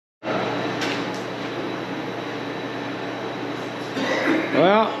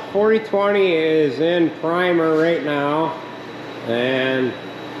Well, 4020 is in primer right now, and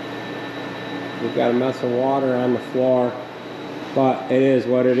we've got a mess of water on the floor, but it is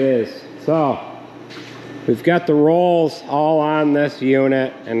what it is. So we've got the rolls all on this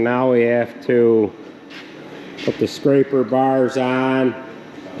unit, and now we have to put the scraper bars on,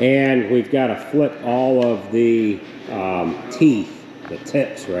 and we've got to flip all of the teeth, the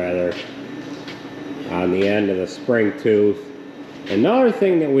tips rather, on the end of the spring tooth. Another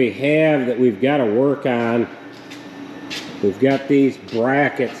thing that we have that we've got to work on, we've got these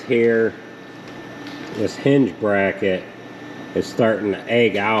brackets here. This hinge bracket is starting to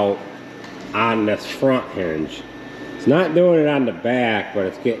egg out on this front hinge. It's not doing it on the back, but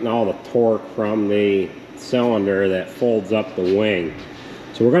it's getting all the torque from the cylinder that folds up the wing.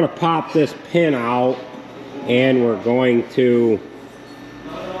 So we're going to pop this pin out, and we're going to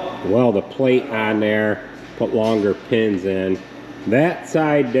weld a plate on there, put longer pins in. That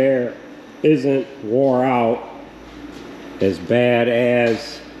side there isn't wore out as bad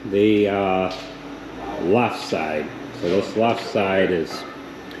as the left side. So this left side is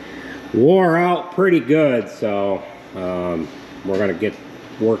wore out pretty good, so we're going to get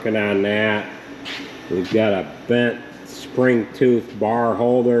working on that. We've got a bent spring tooth bar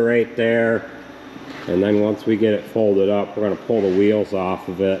holder right there, and then once we get it folded up, we're going to pull the wheels off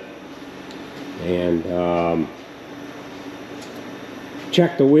of it and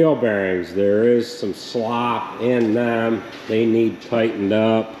check the wheel bearings. There is some slop in them. They need tightened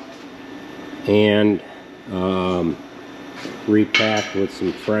up and repacked with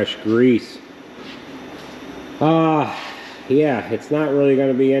some fresh grease. Yeah, it's not really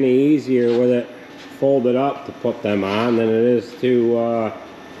going to be any easier with it folded up to put them on than it is to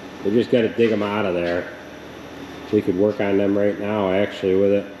we just got to dig them out of there. We could work on them right now actually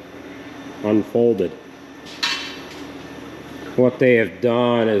with it unfolded. What they have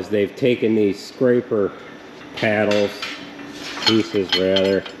done is they've taken these scraper paddles, pieces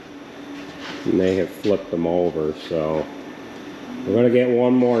rather, and they have flipped them over. So we're going to get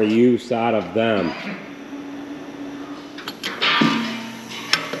one more use out of them.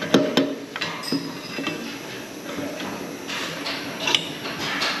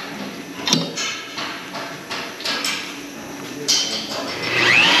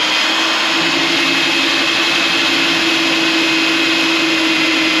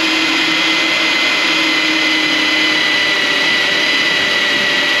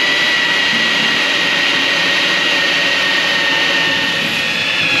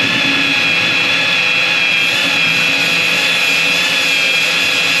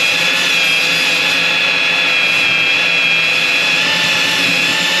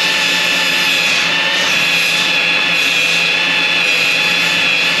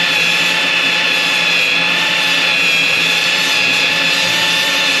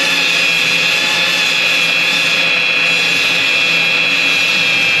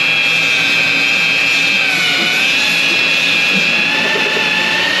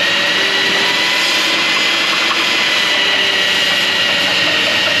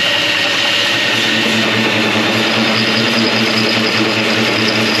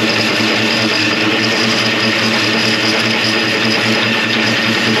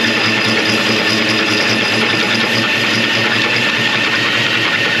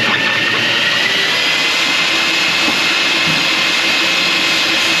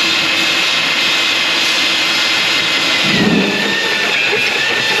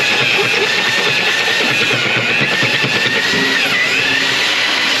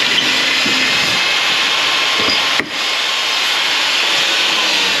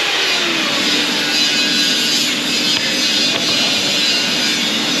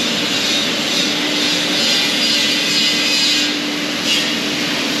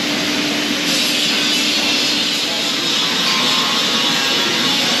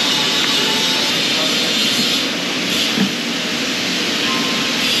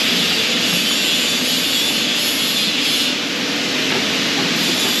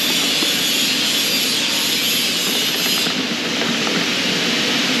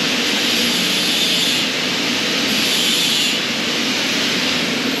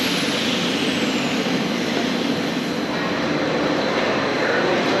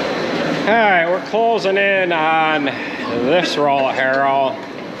 Alright, we're closing in on this roll of harrow.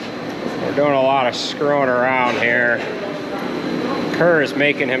 We're doing a lot of screwing around here. Kerr is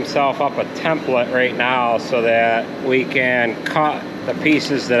making himself up a template right now so that we can cut the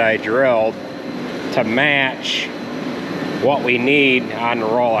pieces that I drilled to match what we need on the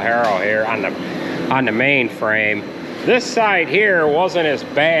roll of harrow here on the main frame. This side here wasn't as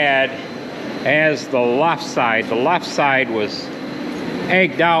bad as the left side. The left side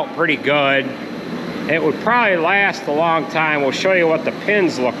egged out pretty good. It would probably last a long time. We'll show you what the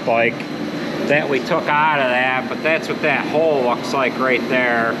pins look like that we took out of that, but that's what that hole looks like right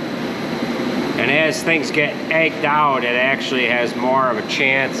there. And as things get egged out, it actually has more of a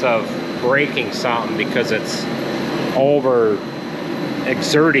chance of breaking something because it's over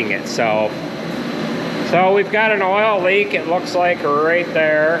exerting itself. So we've got an oil leak, it looks like, right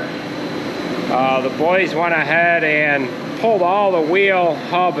there. The boys went ahead and pulled all the wheel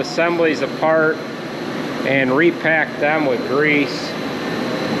hub assemblies apart and repacked them with grease.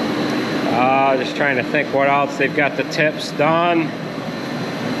 Just trying to think what else. They've got the tips done.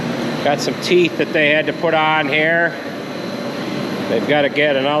 Got some teeth that they had to put on here. They've got to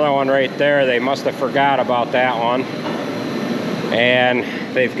get another one right there. They must have forgot about that one. And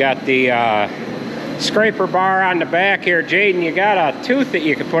they've got the scraper bar on the back here. Jaden, you got a tooth that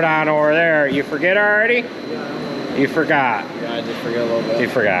you could put on over there. You forget already? Yeah. You forgot? Yeah, I did forget a little bit. You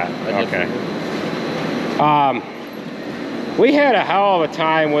forgot? I did Okay. We had a hell of a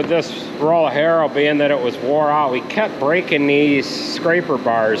time with this roll of harrow, being that it was wore out. We kept breaking these scraper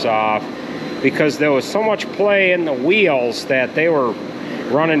bars off because there was so much play in the wheels that they were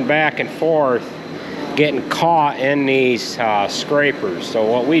running back and forth, getting caught in these scrapers. So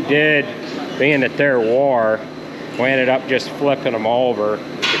what we did, being that they're wore, we ended up just flipping them over.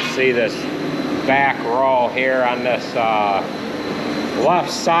 You can see this back row here on this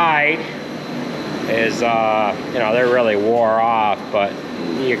left side is, you know, they're really wore off, but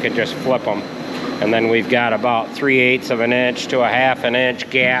you can just flip them. And then we've got about 3/8 of an inch to a 1/2 inch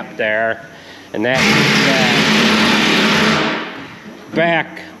gap there. And that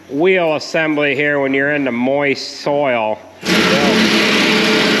back wheel assembly here, when you're into moist soil,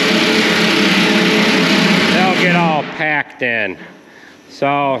 they'll get all packed in.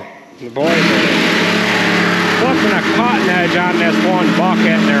 So the boys are flipping a cotton edge on this one bucket,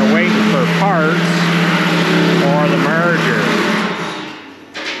 and they're waiting for parts for the merger.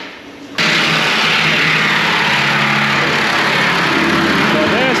 So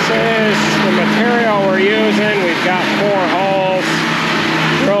this is the material we're using. We've got 4 holes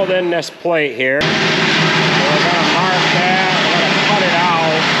drilled in this plate here. So we're going to mark that, we're going to cut it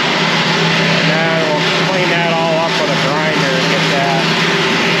out, and then we'll clean that all up with a grinder and get that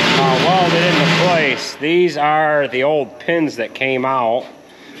welded into place. These are the old pins that came out.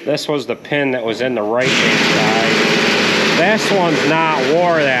 This was the pin that was in the right hand side. This one's not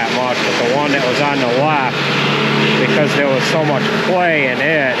wore that much, but the one that was on the left, because there was so much play in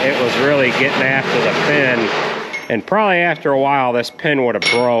it, it was really getting after the pin. And probably after a while, this pin would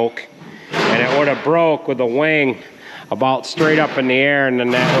have broke, and it would have broke with the wing about straight up in the air, and then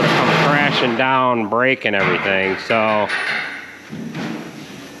that would have come crashing down, breaking everything. So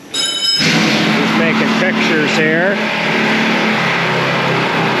making pictures here.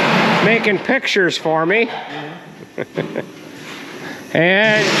 Making pictures for me.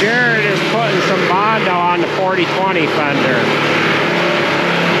 And Jared is putting some Bondo on the 40/20 fender.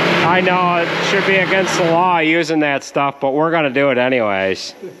 I know it should be against the law using that stuff, but we're going to do it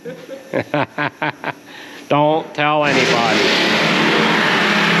anyways. Don't tell anybody.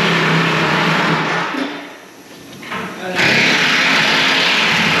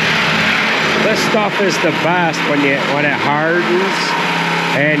 This stuff is the best when it hardens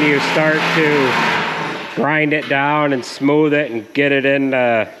and you start to grind it down and smooth it and get it in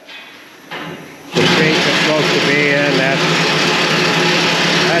the shape it's supposed to be in. That's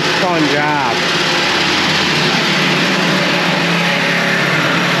a fun job.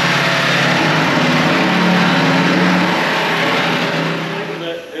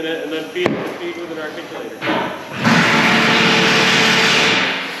 And then feed with an articulator.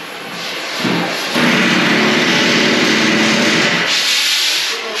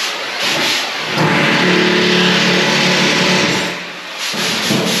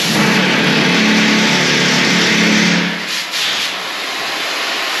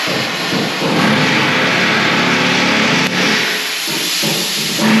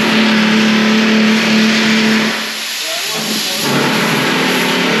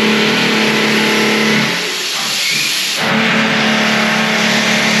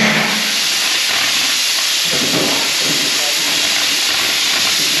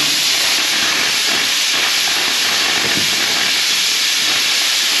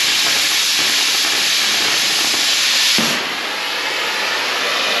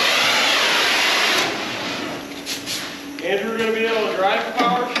 Andrew going to be able to drive a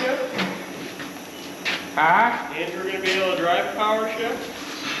power shift? Huh? Andrew going to be able to drive a power shift?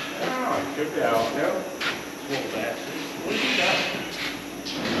 Oh, I should be able to. Little bastard. What have you got?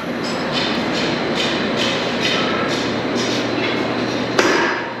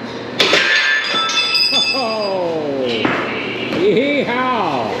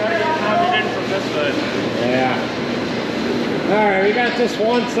 got this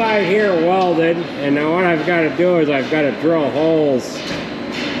one side here welded, and now what I've got to do is I've got to drill holes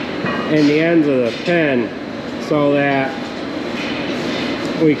in the ends of the pin so that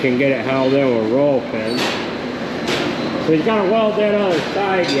we can get it held in with roll pins. So he's got to weld that other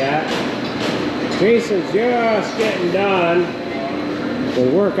side yet. Jason's just getting done.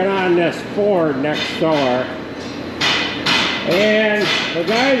 We're working on this Ford next door. And the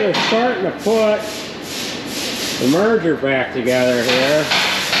guys are starting to put the merger back together here.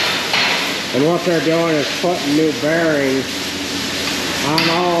 And what they're doing is putting new bearings on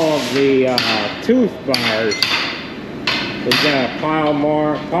all of the tooth bars. We've got a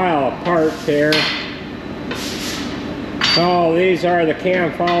pile of parts here. So these are the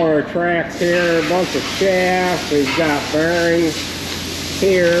cam follower tracks here, a bunch of shafts. We've got bearings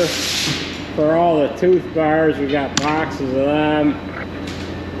here for all the tooth bars. We've got boxes of them.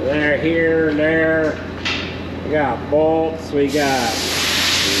 They're here and there. We got bolts. We got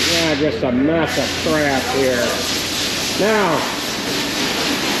just a mess of crap here. Now,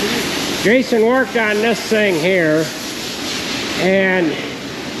 Jason worked on this thing here, and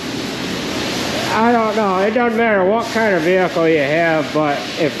I don't know, it doesn't matter what kind of vehicle you have, but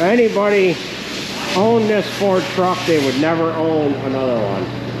if anybody owned this Ford truck, they would never own another one.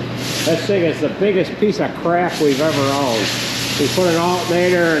 This thing is the biggest piece of crap we've ever owned. We put an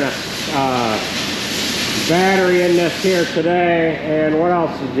alternator and a battery in this here today, and what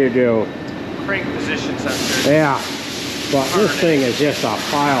else did you do? Crank position sensor. Yeah, but this thing is just a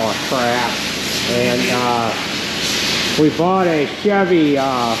pile of crap. And we bought a Chevy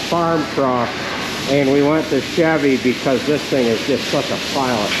farm truck, and we went to Chevy because this thing is just such a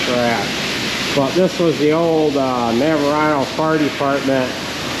pile of crap. But this was the old Navarino Fire Department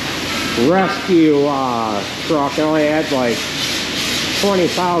rescue truck. It only had like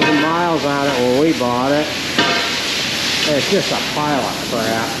 20,000 miles on it when we bought it. And it's just a pile of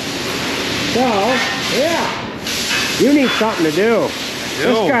crap. So, yeah, you need something to do.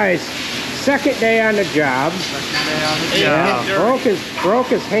 This guy's second day on the job. Yeah, broke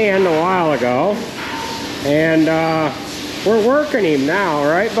his hand a while ago, and we're working him now,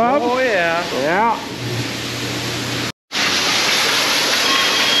 right, Bub? Oh yeah. Yeah.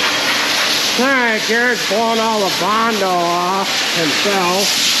 All right, Jared's blowing all the Bondo off himself,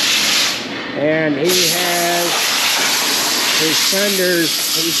 and he has his fenders.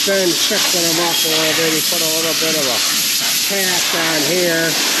 He's been fixing them up a little bit. He put a little bit of a patch on here.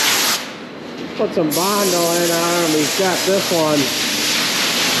 Put some Bondo in on him. He's got this one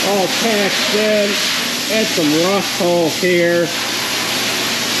all patched in. Had some rust holes here.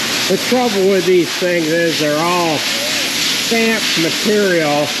 The trouble with these things is they're all stamped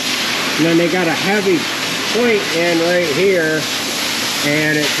material, and then they got a heavy plate in right here,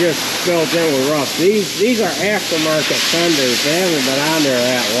 and it just spills in with rust. These are aftermarket fenders. They haven't been on there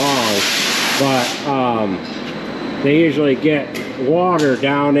that long, but they usually get water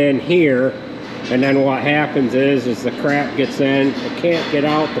down in here. And then what happens is the crap gets in, it can't get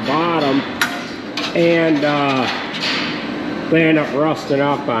out the bottom, and they end up rusting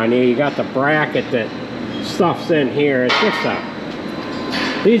up on you. You got the bracket that stuff's in here. It's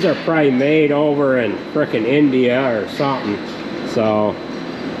just these are probably made over in frickin' India or something. So,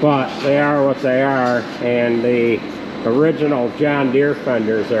 but they are what they are, and the original John Deere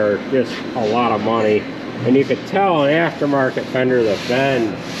fenders are just a lot of money. And you could tell an aftermarket fender, the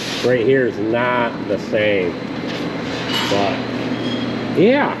bend right here is not the same. But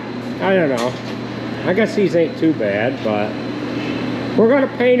yeah, I don't know. I guess these ain't too bad, but we're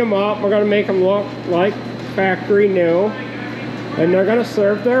gonna paint them up. We're gonna make them look like factory new, and they're gonna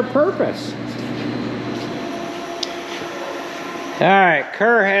serve their purpose. All right,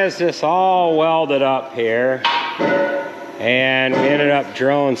 Kerr has this all welded up here, and we ended up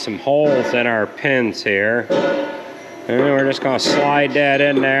drilling some holes in our pins here. And we're just gonna slide that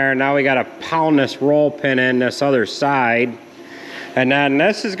in there. Now we gotta pound this roll pin in this other side. And then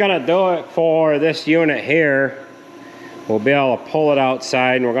this is gonna do it for this unit here. We'll be able to pull it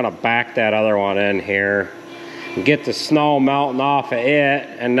outside, and we're gonna back that other one in here and get the snow melting off of it,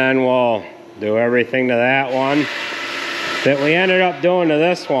 and then we'll do everything to that one that we ended up doing to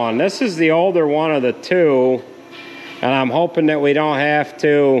this one. This is the older one of the two, and I'm hoping that we don't have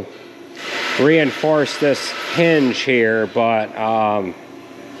to reinforce this hinge here, but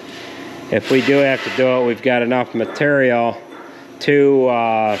if we do have to do it, we've got enough material to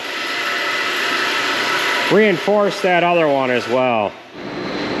reinforce that other one as well.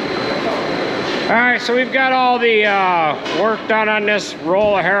 Alright, so we've got all the work done on this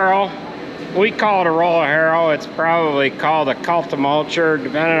roll of harrow. We call it a roll of harrow. It's probably called a cultimulture,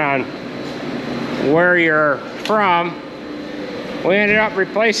 depending on where you're from. We ended up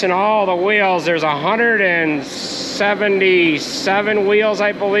replacing all the wheels. There's 177 wheels,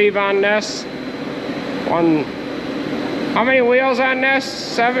 I believe, on this. How many wheels on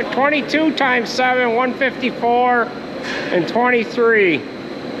this? 22 times 7, 154, and 23.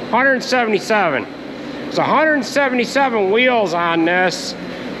 177. There's 177 wheels on this,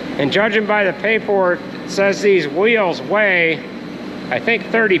 and judging by the paperwork, it says these wheels weigh, I think,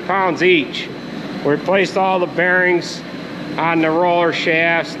 30 pounds each. We replaced all the bearings on the roller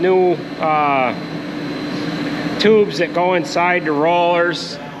shafts, new tubes that go inside the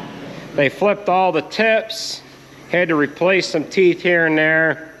rollers. They flipped all the tips, had to replace some teeth here and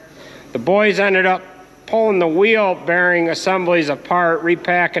there. The boys ended up pulling the wheel bearing assemblies apart,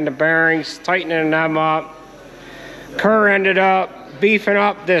 repacking the bearings, tightening them up. Kerr ended up beefing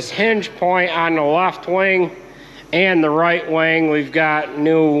up this hinge point on the left wing and the right wing. We've got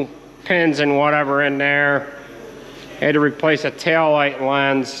new pins and whatever in there. Had to replace a taillight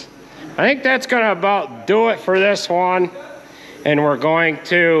lens. I think that's gonna about do it for this one. And we're going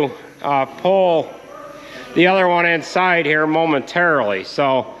to pull the other one inside here momentarily.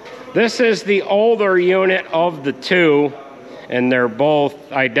 So this is the older unit of the two, and they're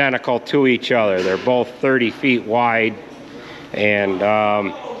both identical to each other. They're both 30 feet wide, and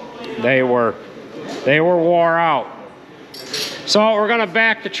they were wore out. So we're gonna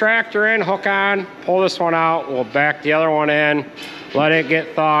back the tractor in, hook on, pull this one out. We'll back the other one in, let it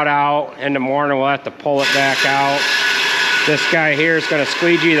get thawed out. In the morning, we'll have to pull it back out. This guy here is gonna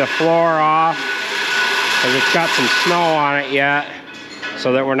squeegee the floor off because it's got some snow on it yet,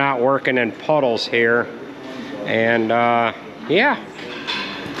 so that we're not working in puddles here. And yeah,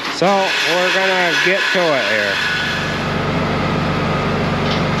 so we're gonna get to it here.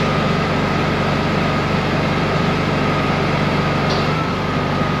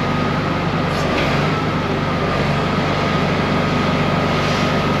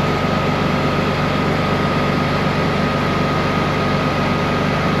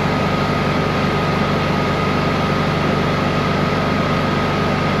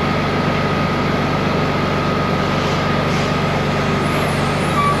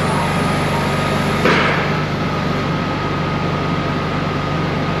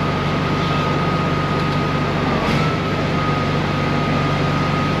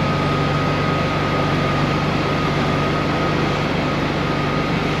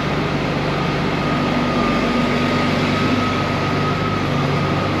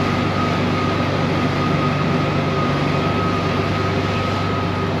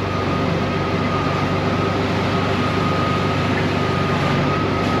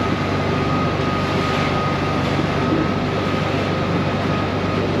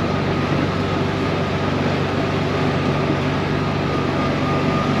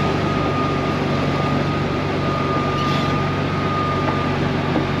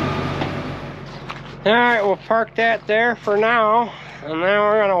 All right, we'll park that there for now, and then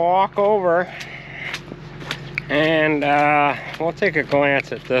we're gonna walk over and we'll take a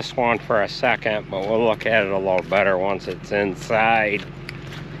glance at this one for a second, but we'll look at it a little better once it's inside.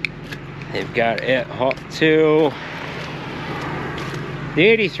 They've got it hooked to the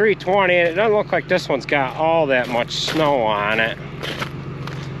 8320, and it doesn't look like this one's got all that much snow on it.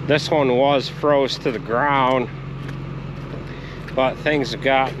 This one was froze to the ground, but things have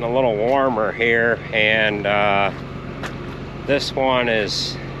gotten a little warmer here, and this one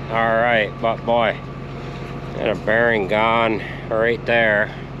is all right. But boy, and a bearing gone right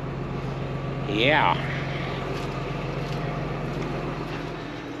there. Yeah.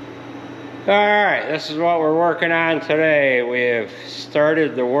 All right, this is what we're working on today. We have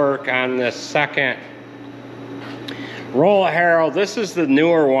started the work on this second roll of harrow. This is the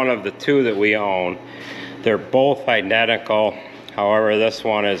newer one of the two that we own. They're both identical. However, this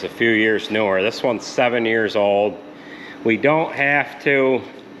one is a few years newer. This one's 7 years old. We don't have to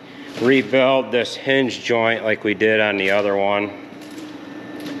rebuild this hinge joint like we did on the other one.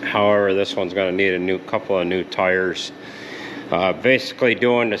 However, this one's gonna need a couple of new tires. Basically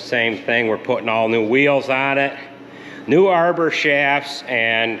doing the same thing. We're putting all new wheels on it, new arbor shafts,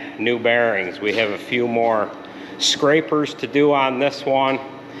 and new bearings. We have a few more scrapers to do on this one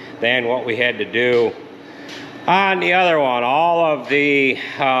than what we had to do on the other one. All of the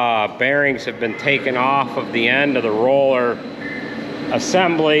bearings have been taken off of the end of the roller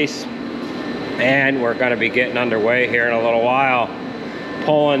assemblies, and we're going to be getting underway here in a little while,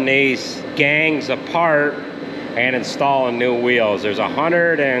 pulling these gangs apart and installing new wheels. There's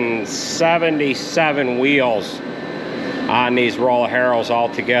 177 wheels on these roll of harrows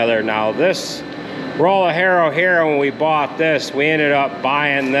altogether. Now this roll of harrow here, when we bought this, we ended up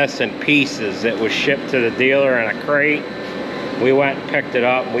buying this in pieces. It was shipped to the dealer in a crate, we went and picked it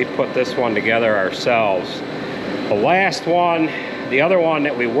up. We put this one together ourselves. The last one, the other one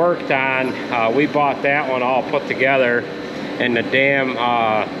that we worked on, we bought that one all put together, and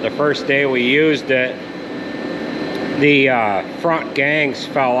the first day we used it, the front gangs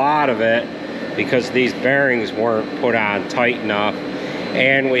fell out of it because these bearings weren't put on tight enough,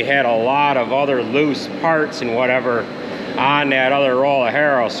 and we had a lot of other loose parts and whatever on that other roll of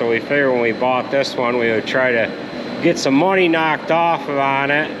harrow. So we figured when we bought this one, we would try to get some money knocked off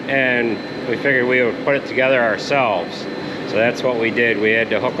on it, and we figured we would put it together ourselves. So that's what we did. We had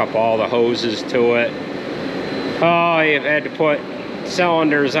to hook up all the hoses to it. Oh, you had to put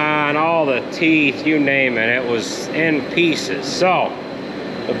cylinders on, all the teeth, you name it. It was in pieces. So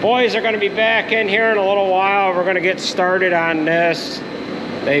the boys are going to be back in here in a little while. We're going to get started on this.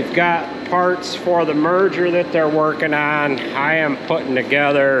 They've got parts for the merger that they're working on. I am putting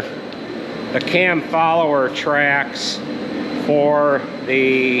together the cam follower tracks for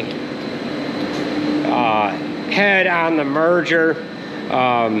the head on the merger.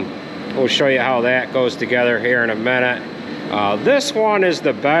 We'll show you how that goes together here in a minute. This one is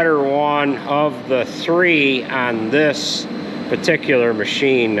the better one of the three on this particular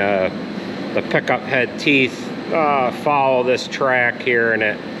machine. The pickup head teeth follow this track here, and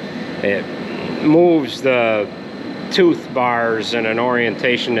it moves the tooth bars in an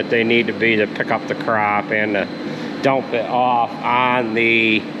orientation that they need to be to pick up the crop and to dump it off on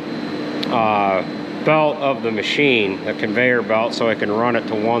the belt of the machine, the conveyor belt, so it can run it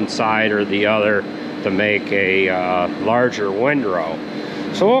to one side or the other to make a larger windrow.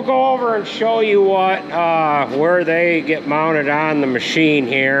 So we'll go over and show you where they get mounted on the machine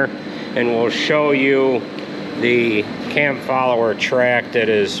here, and we'll show you the cam follower track that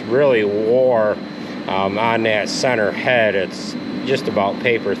is really wore on that center head. It's just about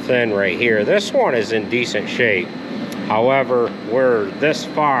paper thin right here. This one is in decent shape. However, we're this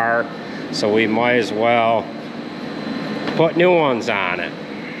far, so we might as well put new ones on it.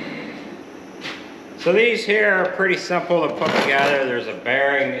 So these here are pretty simple to put together. There's a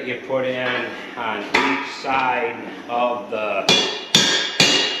bearing that you put in on each side of the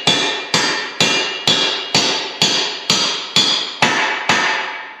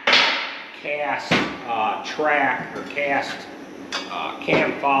cast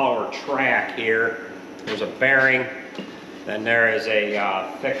cam follower track here. There's a bearing, then there is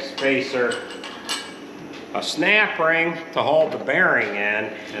a fixed spacer, a snap ring to hold the bearing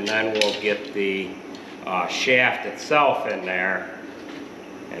in, and then we'll get the shaft itself in there,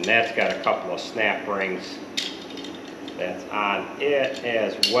 and that's got a couple of snap rings that's on it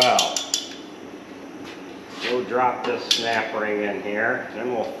as well. We'll drop this snap ring in here, and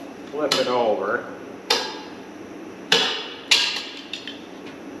then we'll flip it over.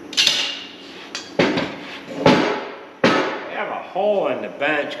 I have a hole in the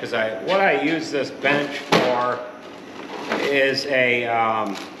bench because what I use this bench for is a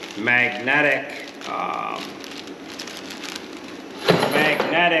magnetic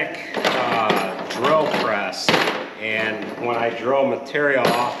drill press, and when I drill material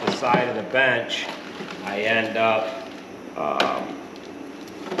off the side of the bench, I end up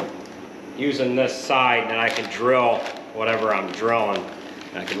using this side, and I can drill whatever I'm drilling.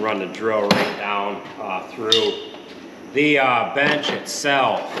 I can run the drill right down through the bench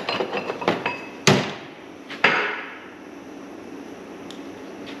itself.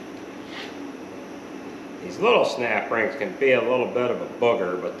 These little snap rings can be a little bit of a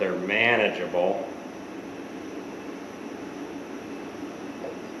booger, but they're manageable.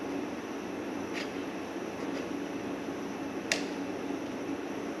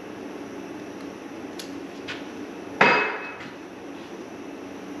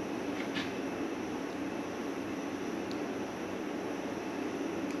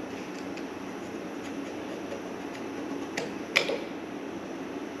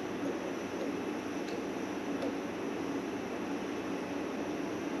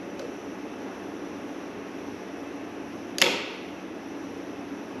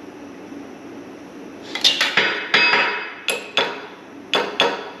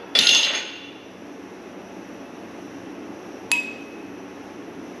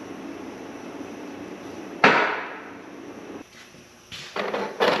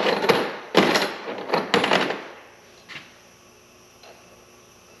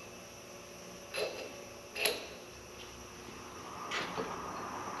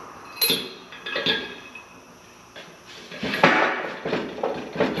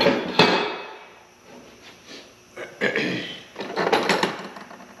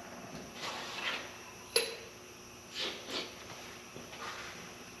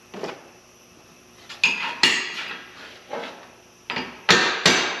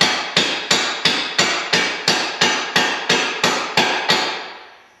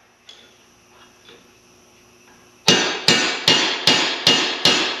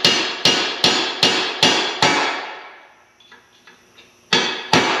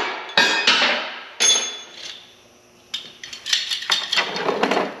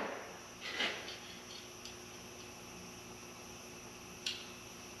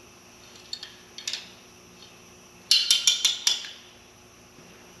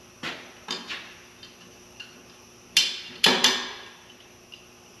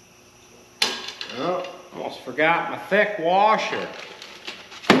 forgot my thick washer.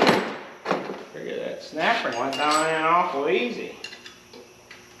 Figure that snapper went down in awful easy.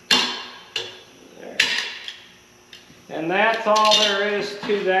 There. And that's all there is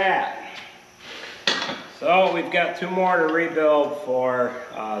to that. So we've got 2 more to rebuild for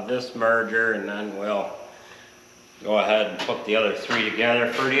this merger, and then we'll go ahead and put the other 3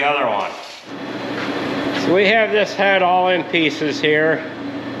 together for the other one. So we have this head all in pieces here.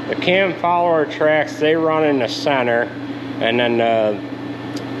 The cam follower tracks, they run in the center, and then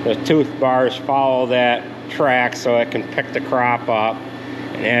the tooth bars follow that track so it can pick the crop up.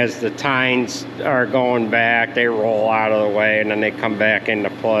 And as the tines are going back, they roll out of the way, and then they come back into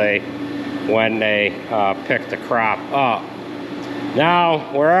play when they pick the crop up.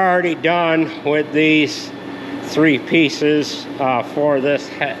 Now we're already done with these 3 pieces for this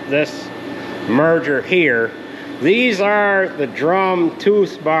merger here. These are the drum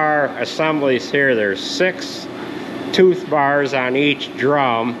tooth bar assemblies here. There's 6 tooth bars on each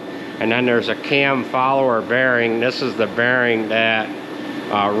drum, and then there's a cam follower bearing. This is the bearing that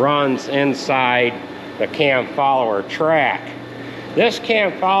runs inside the cam follower track. This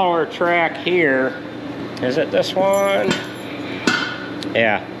cam follower track here, is it this one?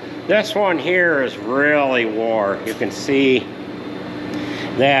 Yeah, this one here is really wore. You can see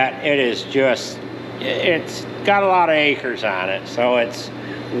that it is just, it's got a lot of acres on it. So it's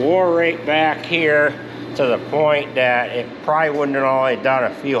wore right back here to the point that it probably wouldn't have only done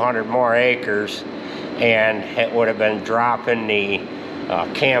a few hundred more acres, and it would have been dropping the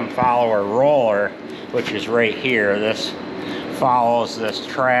cam follower roller, which is right here. This follows this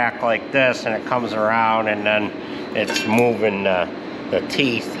track like this, and it comes around, and then it's moving the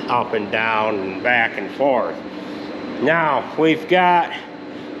teeth up and down and back and forth. Now we've got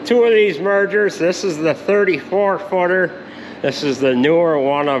 2 of these mergers. This is the 34 footer. This is the newer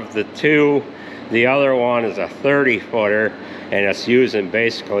one of the 2. The other one is a 30 footer, and it's using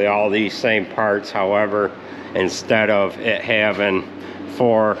basically all these same parts. However, instead of it having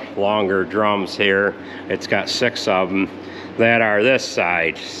 4 longer drums here, it's got 6 of them that are this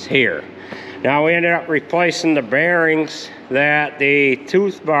side here. Now we ended up replacing the bearings that the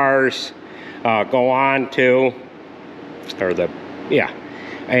tooth bars go on to, or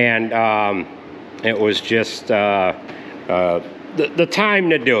and it was just the time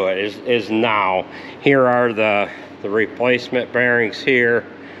to do it is now. Here are the replacement bearings here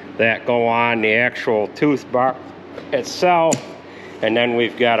that go on the actual tooth bar itself, and then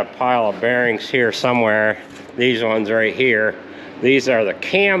we've got a pile of bearings here somewhere. These ones right here, these are the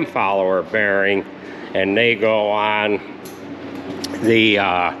cam follower bearing, and they go on the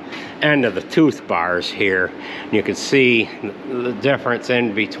end of the tooth bars here. You can see the difference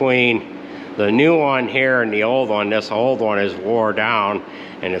in between the new one here and the old one. This old one is wore down,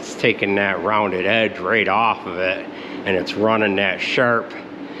 and it's taking that rounded edge right off of it, and it's running that sharp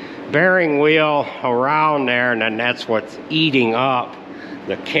bearing wheel around there, and then that's what's eating up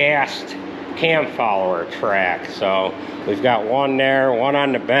the cast cam follower track. So we've got one there, one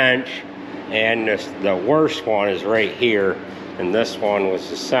on the bench, and the worst one is right here, and this one was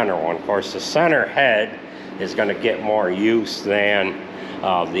the center one. Of course, the center head is going to get more use than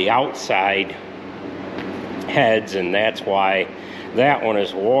the outside heads, and that's why that one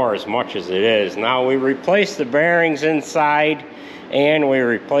is wore as much as it is. Now we replaced the bearings inside, and we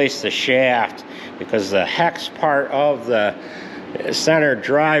replaced the shaft, because the hex part of the center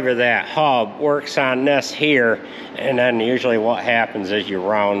drive of that hub works on this here, and then usually what happens is you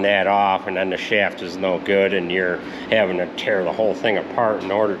round that off, and then the shaft is no good, and you're having to tear the whole thing apart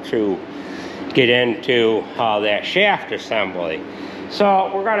in order to get into that shaft assembly.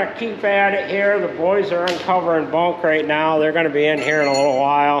 So we're going to keep at it here. The boys are uncovering bunk right now. They're going to be in here in a little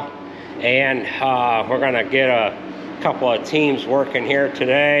while, and we're going to get a couple of teams working here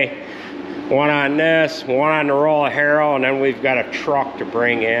today. One on this, one on the roll of harrow, and then we've got a truck to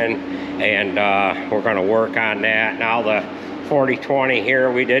bring in, and we're going to work on that. Now the 40-20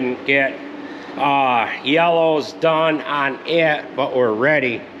 here, we didn't get yellows done on it, but we're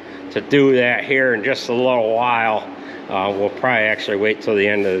ready to do that here in just a little while. We'll probably actually wait till the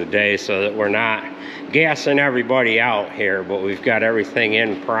end of the day so that we're not gassing everybody out here, but we've got everything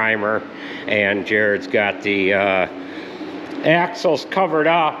in primer, and Jared's got the axles covered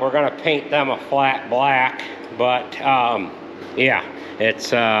up. We're going to paint them a flat black, but yeah,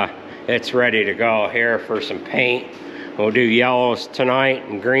 it's ready to go here for some paint. We'll do yellows tonight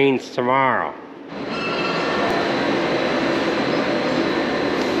and greens tomorrow.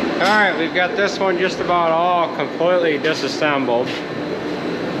 Alright, we've got this one just about all completely disassembled.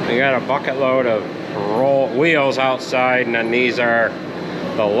 We got a bucket load of wheels outside, and then these are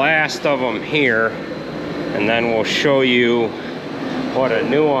the last of them here. and then we'll show you what a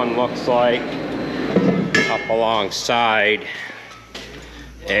new one looks like up alongside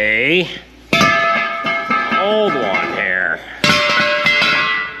a old one here.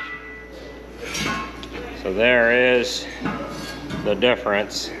 So there is the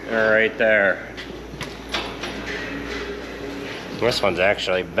difference right there. This one's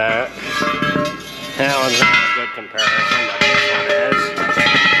actually bent. That one's not a good comparison, but this one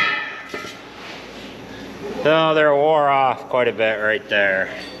is. So they're wore off quite a bit right there.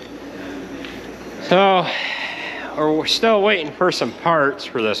 So we're still waiting for some parts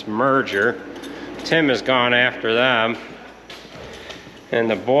for this merger. Tim has gone after them. And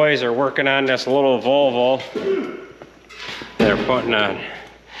the boys are working on this little Volvo. They're putting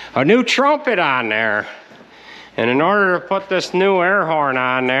a new trumpet on there. And in order to put this new air horn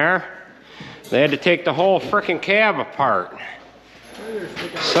on there, they had to take the whole frickin' cab apart.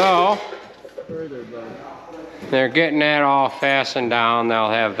 So, they're getting that all fastened down. They'll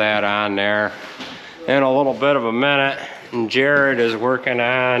have that on there in a little bit of a minute. And Jared is working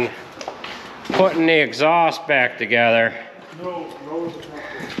on putting the exhaust back together.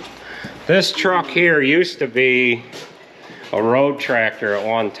 This truck here used to be a road tractor at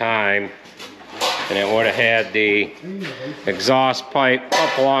one time, and it would have had the exhaust pipe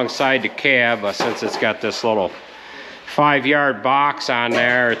up alongside the cab, but since it's got this little 5-yard box on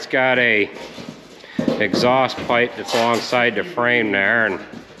there, it's got a exhaust pipe that's alongside the frame there, and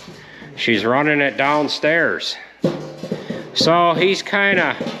she's running it downstairs. So he's kind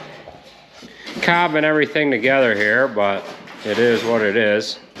of cobbing everything together here, but it is what it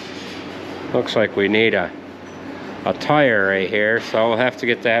is. Looks like we need a tire right here, so we'll have to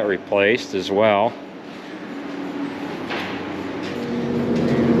get that replaced as well.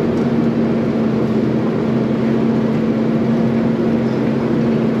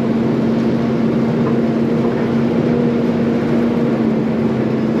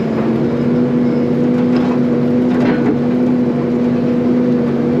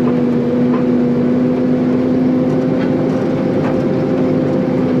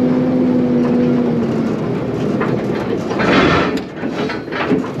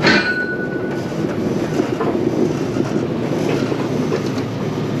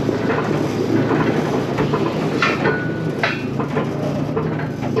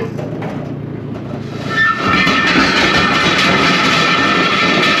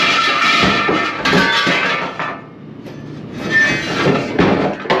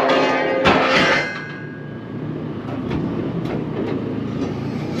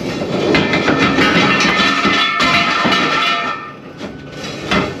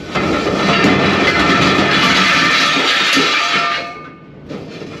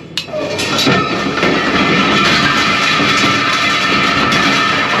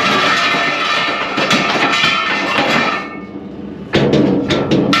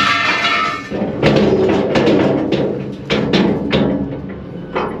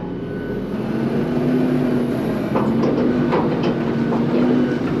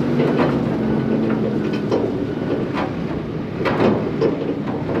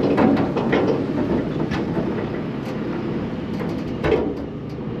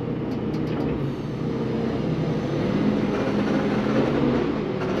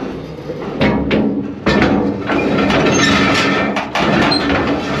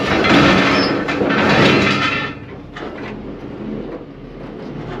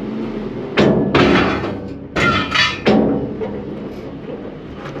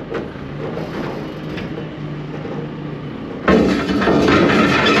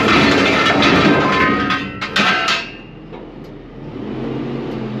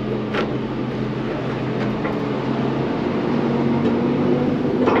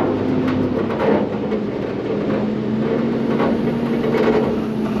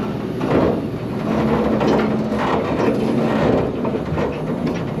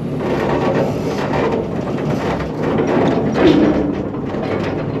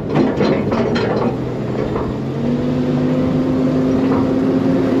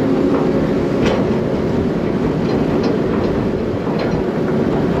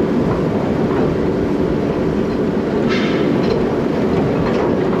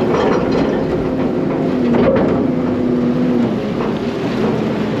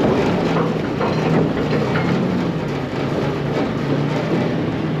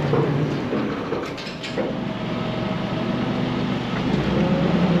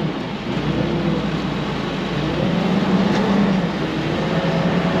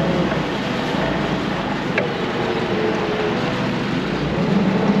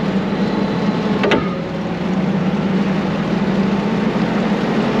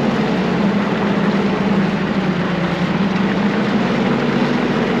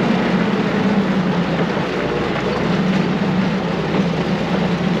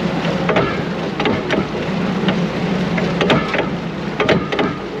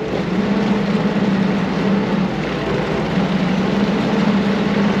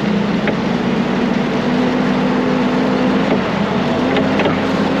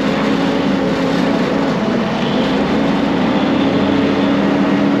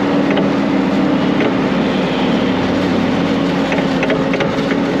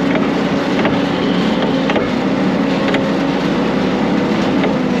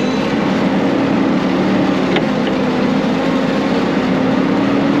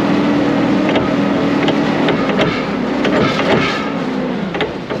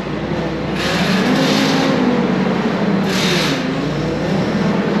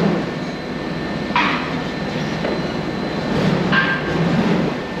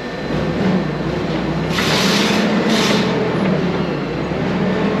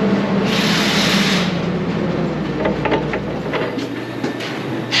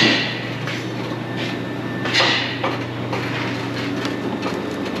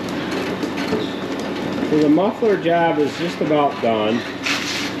 So the muffler job is just about done.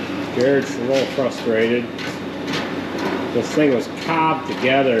 Jared's a little frustrated. This thing was cobbed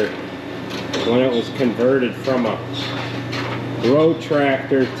together when it was converted from a road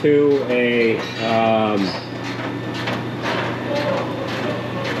tractor to a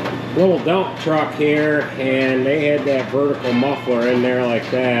little dump truck here, and they had that vertical muffler in there like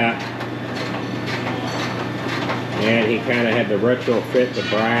that, and he kind of had to retrofit the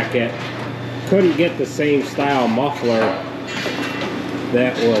bracket. Couldn't get the same style muffler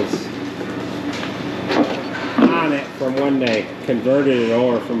that was on it from when they converted it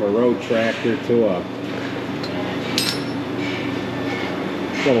over from a road tractor to a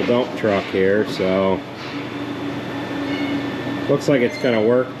little dump truck here. So looks like it's gonna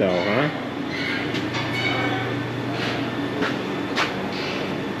work though, huh?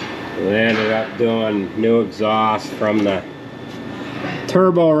 They ended up doing new exhaust from the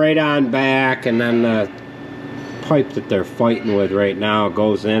turbo right on back, and then the pipe that they're fighting with right now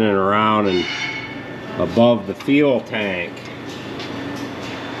goes in and around and above the fuel tank.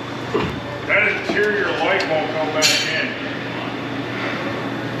 That interior light won't come back in.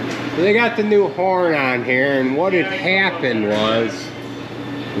 So they got the new horn on here, and what had happened was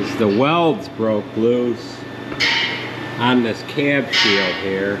the welds broke loose on this cab shield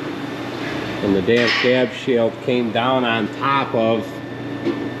here, and the damn cab shield came down on top of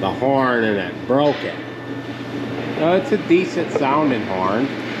the horn and it broke it. Now, it's a decent sounding horn.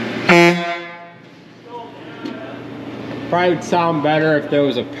 Probably would sound better if there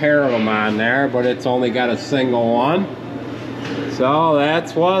was a pair of them on there, but it's only got a single one. So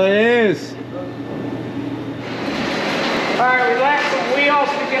that's what it is. Alright, we left some wheels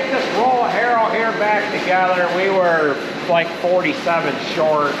to get this roll of harrow here back together. We were like 47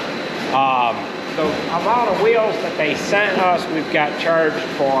 short. The amount of wheels that they sent us, we've got charged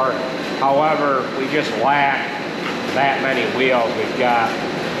for. However, we just lack that many wheels. We've got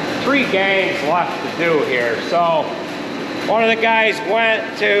 3 gangs left to do here. So one of the guys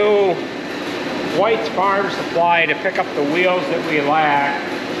went to White's Farm Supply to pick up the wheels that we lack,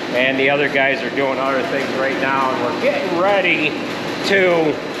 and the other guys are doing other things right now, and we're getting ready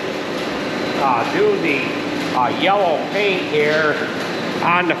to do the yellow paint here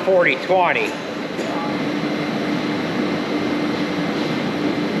on the 4020.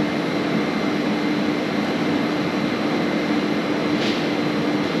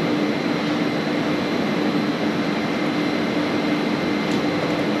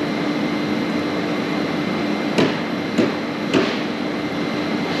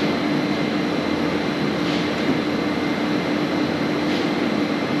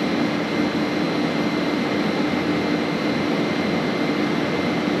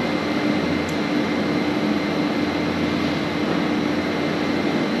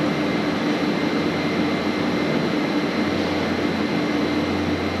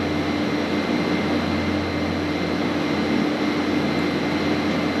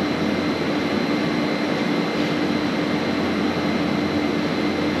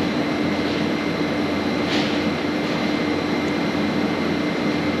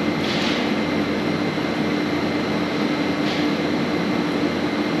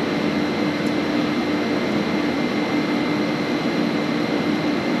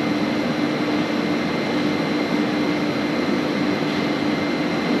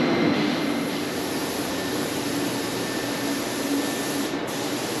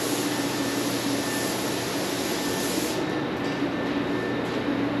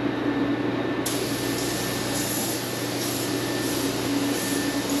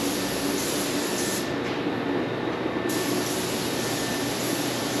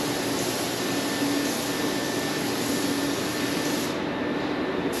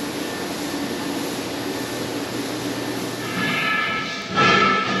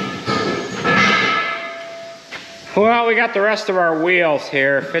 Well, we got the rest of our wheels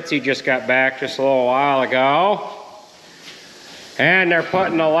here. Fitzy just got back just a little while ago. And they're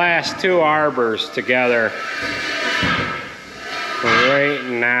putting the last 2 arbors together right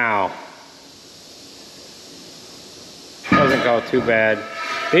now. Doesn't go too bad.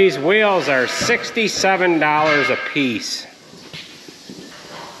 These wheels are $67 a piece.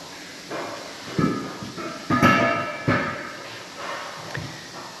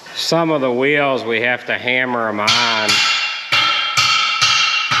 Some of the wheels we have to hammer them on.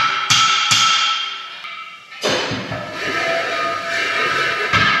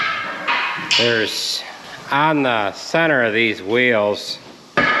 There's, on the center of these wheels,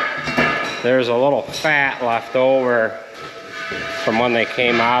 there's a little fat left over from when they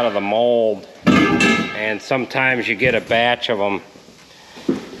came out of the mold. And sometimes you get a batch of them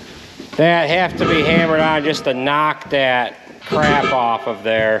that have to be hammered on just to knock that crap off of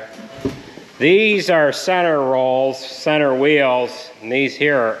there. These are center rolls, center wheels, and these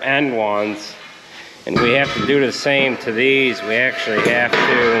here are end ones. And we have to do the same to these. We actually have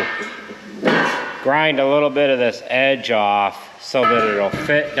to grind a little bit of this edge off so that it'll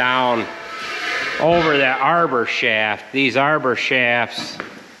fit down over that arbor shaft. These arbor shafts,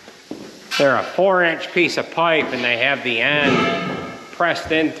 they're a 4-inch piece of pipe and they have the end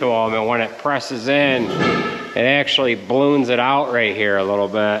pressed into them, and when it presses in, it actually balloons it out right here a little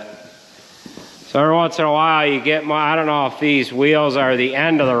bit. So every once in a while you get I don't know if these wheels are the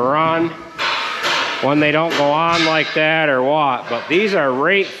end of the run when they don't go on like that or what, but these are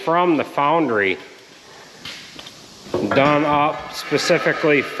right from the foundry, done up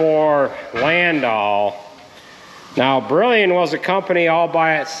specifically for Landau. Now Brillion was a company all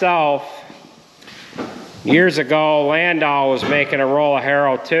by itself. Years ago, Landau was making a roll of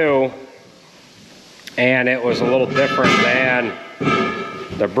harrow too, and it was a little different than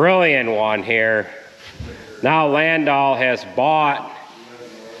the Brillion one here. Now Landau has bought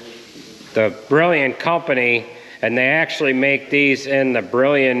the Brillion company, and they actually make these in the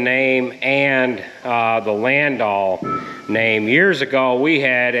Brillion name and the Landau name. Years ago, we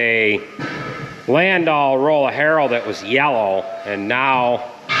had a Landau roll of harrow that was yellow, and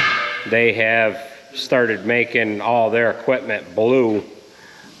now they have started making all their equipment blue.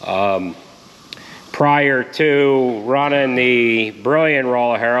 Prior to running the Brillion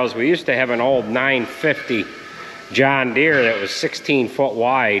roll of harrows, we used to have an old 950 John Deere that was 16 foot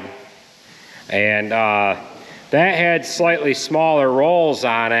wide, and that had slightly smaller rolls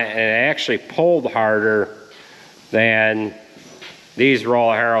on it, and it actually pulled harder than these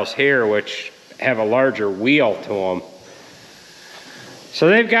roll of harrows here, which have a larger wheel to them. So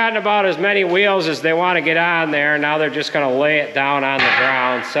they've gotten about as many wheels as they want to get on there. Now they're just going to lay it down on the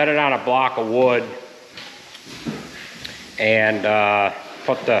ground, set it on a block of wood, and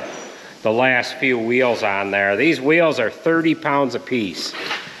put the last few wheels on there. These wheels are 30 pounds a piece.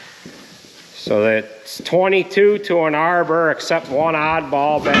 So that's 22 to an arbor, except one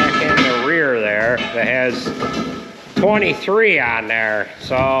oddball back in the rear there that has 23 on there.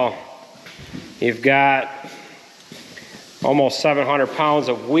 So you've got almost 700 pounds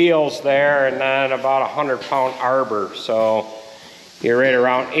of wheels there, and then about a 100-pound arbor. So you're right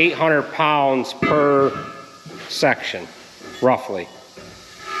around 800 pounds per section, roughly.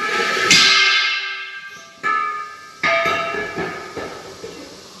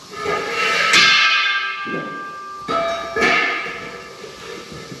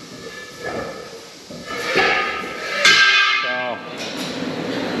 So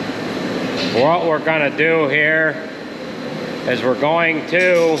what we're gonna do here is we're going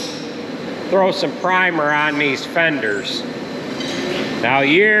to throw some primer on these fenders. Now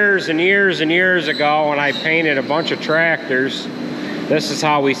years and years and years ago, when I painted a bunch of tractors, this is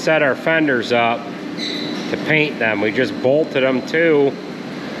how we set our fenders up to paint them. We just bolted them to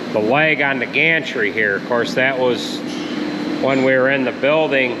the leg on the gantry here. Of course, that was when we were in the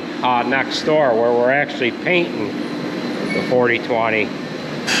building next door where we're actually painting the 4020.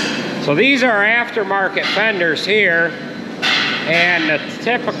 So these are aftermarket fenders here. And the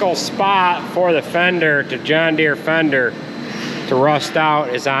typical spot for the fender, the John Deere fender, to rust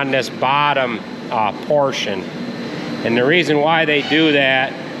out is on this bottom portion. And the reason why they do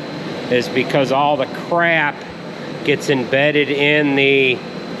that is because all the crap gets embedded in the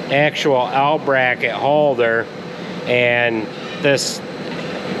actual L bracket holder, and this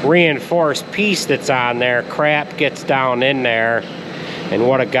reinforced piece that's on there, crap gets down in there, and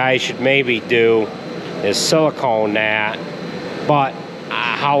what a guy should maybe do is silicone that. But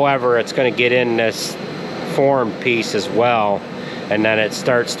however, it's going to get in this form piece as well, and then it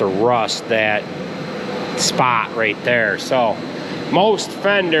starts to rust that spot right there. So most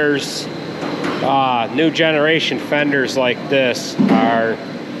fenders, new generation fenders like this, are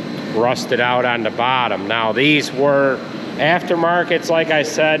rusted out on the bottom. Now these were aftermarkets, like I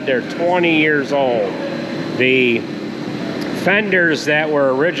said, they're 20 years old. The fenders that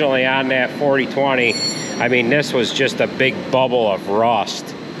were originally on that 4020, I mean, this was just a big bubble of rust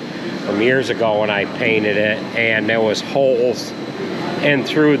from years ago when I painted it, and there was holes in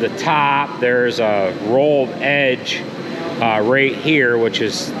through the top. There's a rolled edge right here, which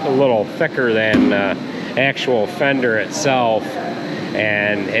is a little thicker than the actual fender itself,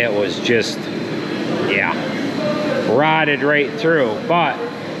 and it was just, yeah, rotted right through. But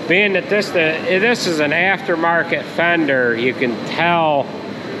being that this is an aftermarket fender, you can tell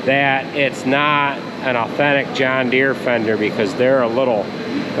that it's not an authentic John Deere fender, because they're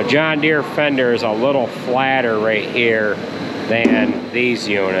a John Deere fender is a little flatter right here than these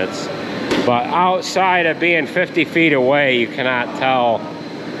units. But outside of being 50 feet away, you cannot tell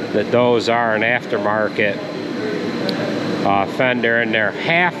that those are an aftermarket fender, and they're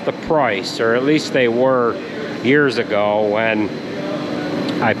half the price, or at least they were years ago when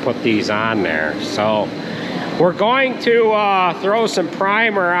I put these on there. So we're going to throw some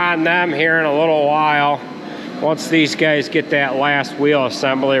primer on them here in a little while. Once these guys get that last wheel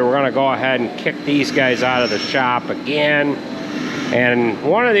assembly, we're going to go ahead and kick these guys out of the shop again. And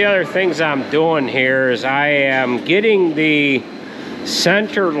one of the other things I'm doing here is I am getting the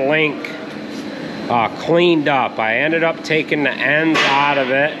center link cleaned up. I ended up taking the ends out of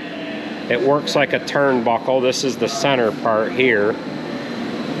it. It works like a turnbuckle. This is the center part here.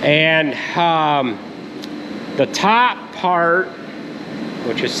 And the top part,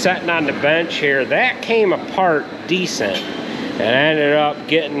 which is sitting on the bench here, that came apart decent. And I ended up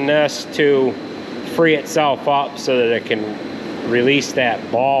getting this to free itself up so that it can release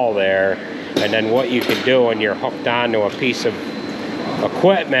that ball there. And then what you can do when you're hooked onto a piece of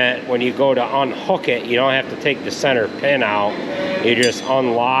equipment, when you go to unhook it, you don't have to take the center pin out. You just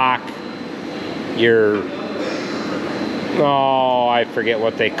unlock your, oh, I forget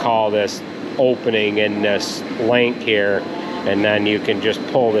what they call this opening in this link here, and then you can just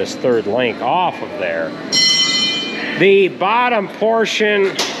pull this third link off of there. The bottom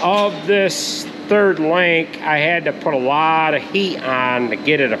portion of this third link, I had to put a lot of heat on to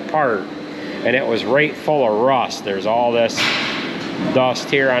get it apart, and it was right full of rust. There's all this dust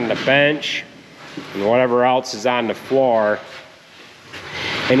here on the bench and whatever else is on the floor.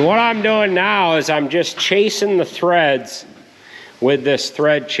 And what I'm doing now is I'm just chasing the threads with this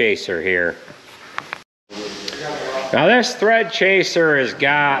thread chaser here. Now this thread chaser has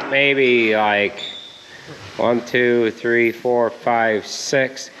got maybe like 1, 2, 3, 4, 5,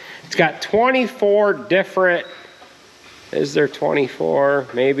 6. It's got 24 different, is there 24?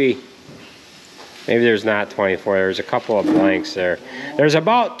 Maybe there's not 24, there's a couple of blanks there. There's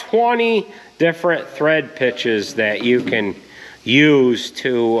about 20 different thread pitches that you can use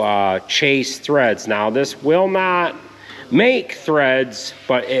to chase threads. Now this will not make threads,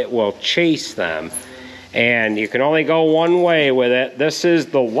 but it will chase them. And you can only go one way with it. This is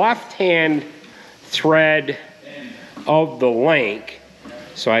the left-hand thread of the link.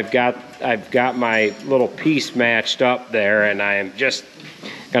 So I've got my little piece matched up there, and I am just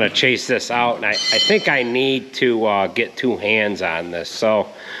gonna chase this out. And I think I need to get two hands on this. So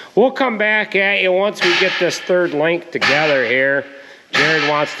we'll come back at you once we get this third link together here. Jared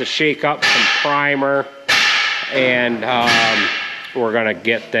wants to shake up some primer, and we're gonna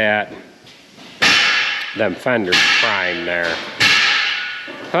get them fenders primed there.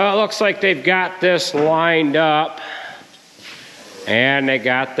 It looks like they've got this lined up, and they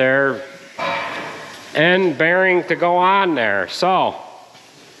got their end bearing to go on there. So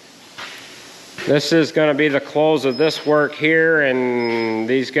this is going to be the close of this work here, and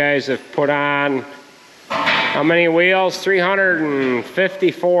these guys have put on how many wheels?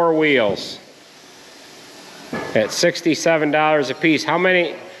 354 wheels at $67 a piece. How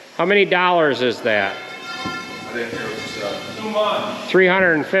many dollars is that? I didn't hear what you said. Too much.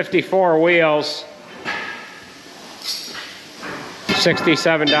 354 wheels,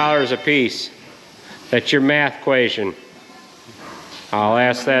 $67 a piece. That's your math equation. I'll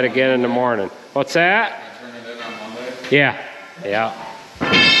ask that again in the morning. What's that? Can I turn it in on Monday? Yeah.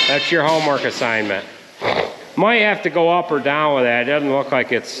 That's your homework assignment. Might have to go up or down with that. It doesn't look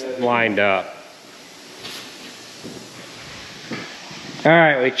like it's lined up. All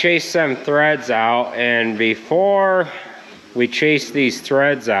right, we chased some threads out, and before we chased these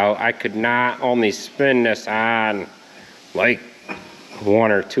threads out, I could not only spin this on like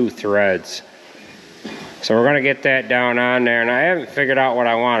 1 or 2 threads. So we're gonna get that down on there, and I haven't figured out what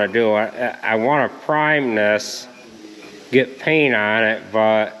I wanna do. I wanna prime this, get paint on it,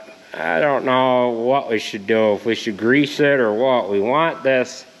 but I don't know what we should do, if we should grease it or what. We want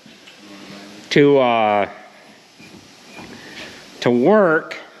this to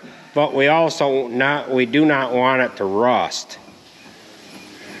work, but we do not want it to rust.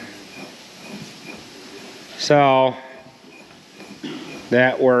 So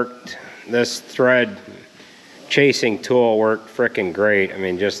that worked. This thread chasing tool worked frickin' great. I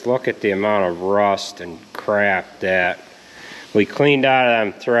mean, just look at the amount of rust and crap that we cleaned out of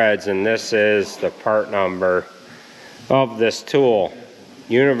them threads, and this is the part number of this tool.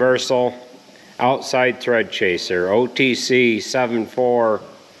 Universal Outside Thread Chaser, OTC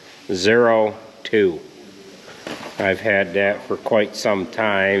 7402. I've had that for quite some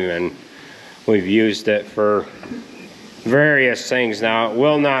time, and we've used it for various things. Now, it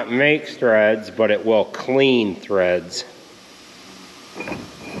will not make threads, but it will clean threads.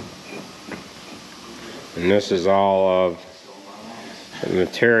 And this is all of the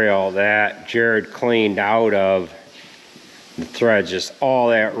material that Jared cleaned out of the threads, just all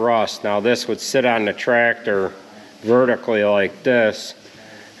that rust. Now this would sit on the tractor vertically like this,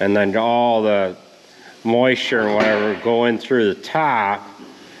 and then all the moisture and whatever would go in through the top,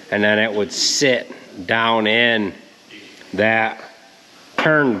 and then it would sit down in that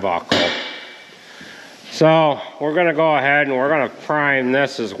turnbuckle. So we're gonna go ahead and we're gonna prime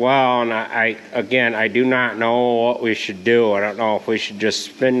this as well. And again, I do not know what we should do. I don't know if we should just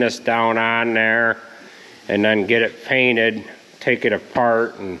spin this down on there and then get it painted, take it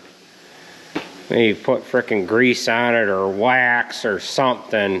apart, and maybe put frickin' grease on it or wax or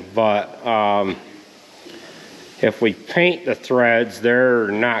something. But if we paint the threads, they're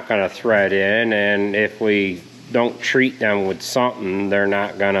not gonna thread in, and if we don't treat them with something, they're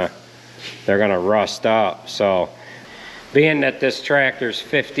gonna rust up. So being that this tractor's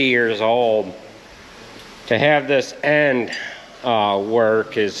 50 years old, to have this end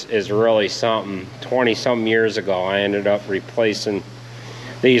work is really something. 20-some years ago, I ended up replacing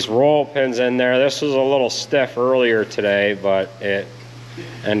these roll pins in there. This was a little stiff earlier today, but it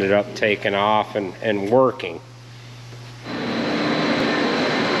ended up taking off and working.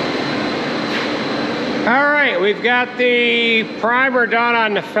 All right, we've got the primer done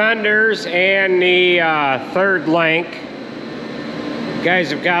on the fenders and the third link. You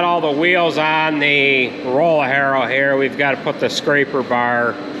guys have got all the wheels on the roll harrow here. We've got to put the scraper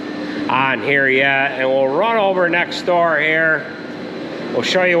bar on here yet, and we'll run over next door here. We'll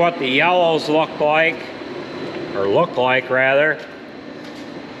show you what the yellows look like rather.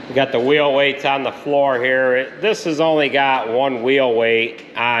 We got the wheel weights on the floor here. This has only got one wheel weight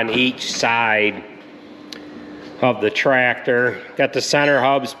on each side of the tractor. Got the center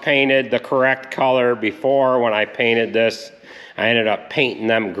hubs painted the correct color. Before, when I painted this, I ended up painting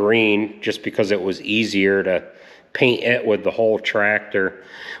them green just because it was easier to paint it with the whole tractor.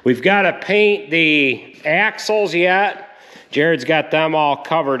 We've got to paint the axles yet. Jared's got them all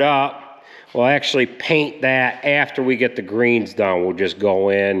covered up. We'll actually paint that after we get the greens done. We'll just go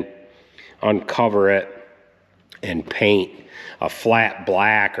in, uncover it, and paint a flat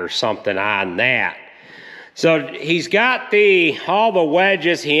black or something on that. So he's got all the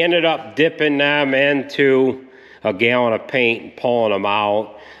wedges. He ended up dipping them into a gallon of paint and pulling them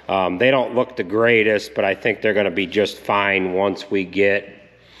out. They don't look the greatest, but I think they're gonna be just fine once we get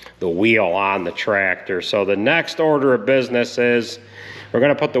the wheel on the tractor. So the next order of business is we're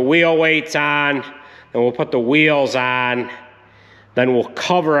gonna put the wheel weights on, then we'll put the wheels on, then we'll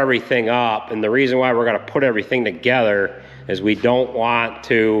cover everything up. And the reason why we're gonna put everything together is we don't want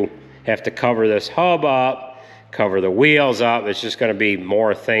to have to cover this hub up, cover the wheels up. It's just gonna be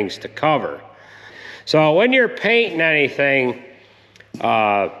more things to cover. So when you're painting anything,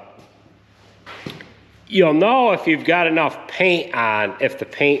 you'll know if you've got enough paint on if the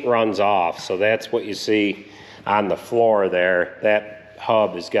paint runs off. So that's what you see on the floor there. That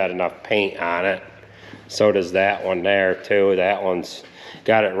hub has got enough paint on it. So does that one there too. That one's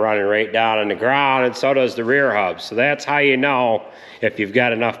got it running right down on the ground, and so does the rear hub. So that's how you know if you've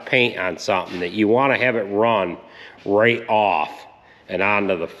got enough paint on something, that you want to have it run right off and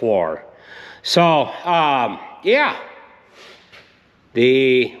onto the floor. So yeah,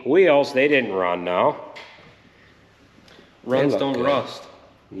 the wheels, they didn't run now. Runs don't rust.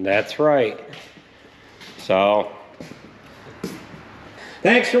 That's right. So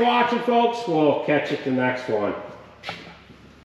thanks for watching, folks. We'll catch you at the next one.